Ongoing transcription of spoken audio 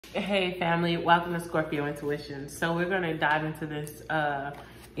Hey family, welcome to Scorpio Intuitions. So we're going to dive into this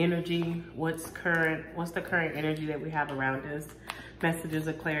energy. What's the current energy that we have around us? Messages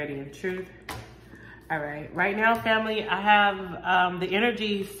of clarity and truth. All right now family, I have the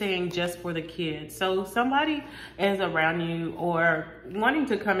energy saying just for the kids. So somebody is around you or wanting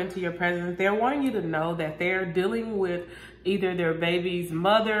to come into your presence. They're wanting you to know that they're dealing with either their baby's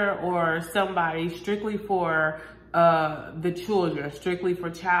mother or somebody strictly for the children, strictly for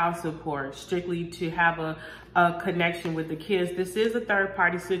child support, strictly to have a connection with the kids. This is a third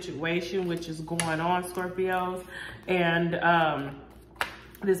party situation which is going on, Scorpios, and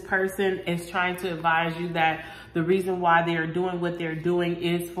this person is trying to advise you that the reason why they are doing what they're doing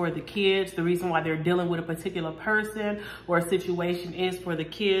is for the kids. The reason why they're dealing with a particular person or a situation is for the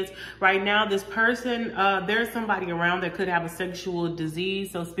kids. Right now, this person, there's somebody around that could have a sexual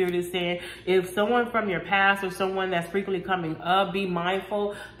disease. So Spirit is saying, if someone from your past or someone that's frequently coming up, be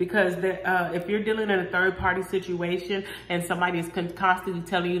mindful, because if you're dealing in a third party situation and somebody is constantly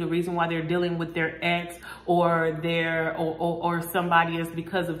telling you the reason why they're dealing with their ex or or somebody is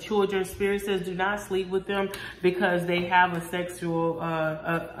because of children, Spirit says do not sleep with them because they have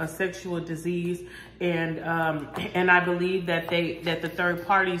a sexual disease, and I believe that the third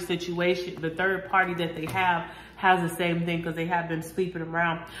party situation, the third party that they have has the same thing because they have been sleeping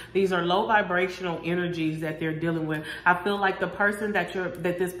around. These are low vibrational energies that they're dealing with. I feel like the person that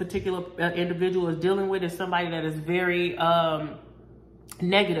this particular individual is dealing with is somebody that is very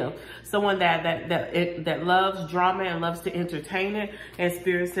negative, someone that loves drama and loves to entertain it. And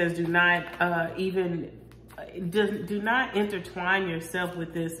Spirit says do not intertwine yourself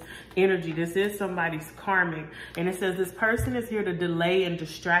with this energy. This is somebody's karmic, and it says this person is here to delay and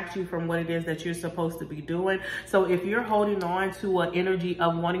distract you from what it is that you're supposed to be doing. So if you're holding on to an energy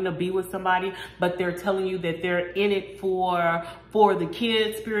of wanting to be with somebody, but they're telling you that they're in it for the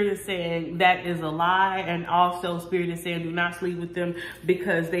kids, Spirit is saying that is a lie. And also Spirit is saying do not sleep with them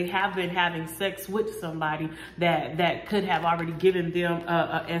because they have been having sex with somebody that could have already given them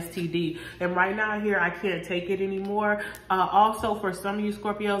a STD. And right now here, I can't take it anymore. Also for some of you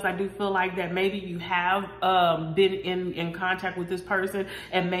Scorpios, I do feel like that maybe you have been in contact with this person,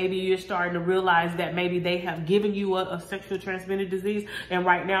 and maybe you're starting to realize that maybe they have given you a sexual transmitted disease, and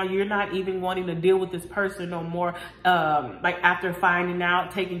right now you're not even wanting to deal with this person no more, like after finding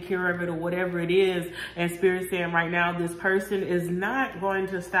out, taking care of it or whatever it is. And Spirit saying right now this person is not going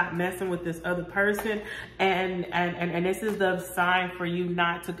to stop messing with this other person, and this is the sign for you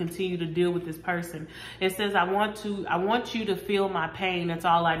not to continue to deal with this person. It says I want you to feel my pain. That's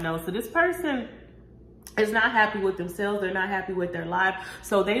all I know. So this person is not happy with themselves. They're not happy with their life.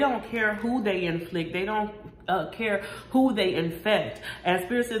 So they don't care who they inflict. They don't care who they infect. And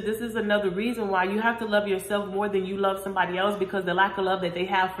Spirit says this is another reason why you have to love yourself more than you love somebody else, because the lack of love that they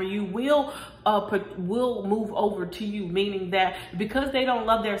have for you will move over to you, meaning that because they don't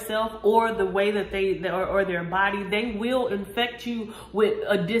love themselves or the way that or their body, they will infect you with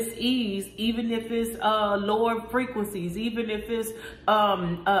a dis-ease, even if it's lower frequencies, even if it's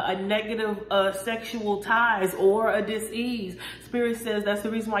a negative sexual ties or a dis-ease. Spirit says that's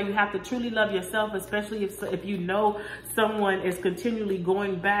the reason why you have to truly love yourself, especially if you know someone is continually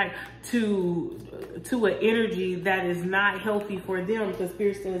going back to an energy that is not healthy for them, because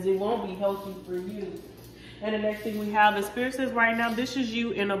Spirit says it won't be healthy for you. And the next thing we have is Spirit says right now, this is you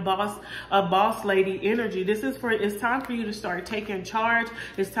in a boss lady energy. It's time for you to start taking charge.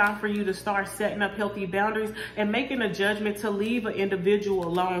 It's time for you to start setting up healthy boundaries and making a judgment to leave an individual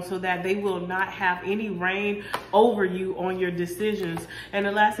alone so that they will not have any reign over you on your decisions. And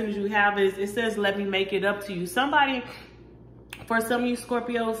the last thing you have is, it says, let me make it up to you. For some of you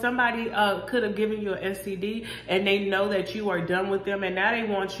Scorpios, somebody could have given you an STD and they know that you are done with them, and now they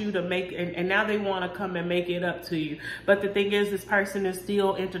want you to and now they want to come and make it up to you. But the thing is, this person is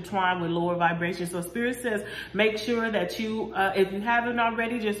still intertwined with lower vibrations. So Spirit says, make sure that you, if you haven't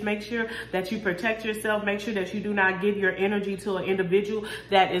already, just make sure that you protect yourself. Make sure that you do not give your energy to an individual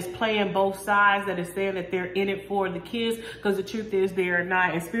that is playing both sides, that is saying that they're in it for the kids, because the truth is they are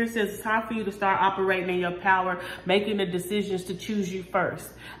not. And Spirit says it's time for you to start operating in your power, making the decisions to choose you first.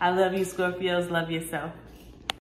 I love you, Scorpios. Love yourself.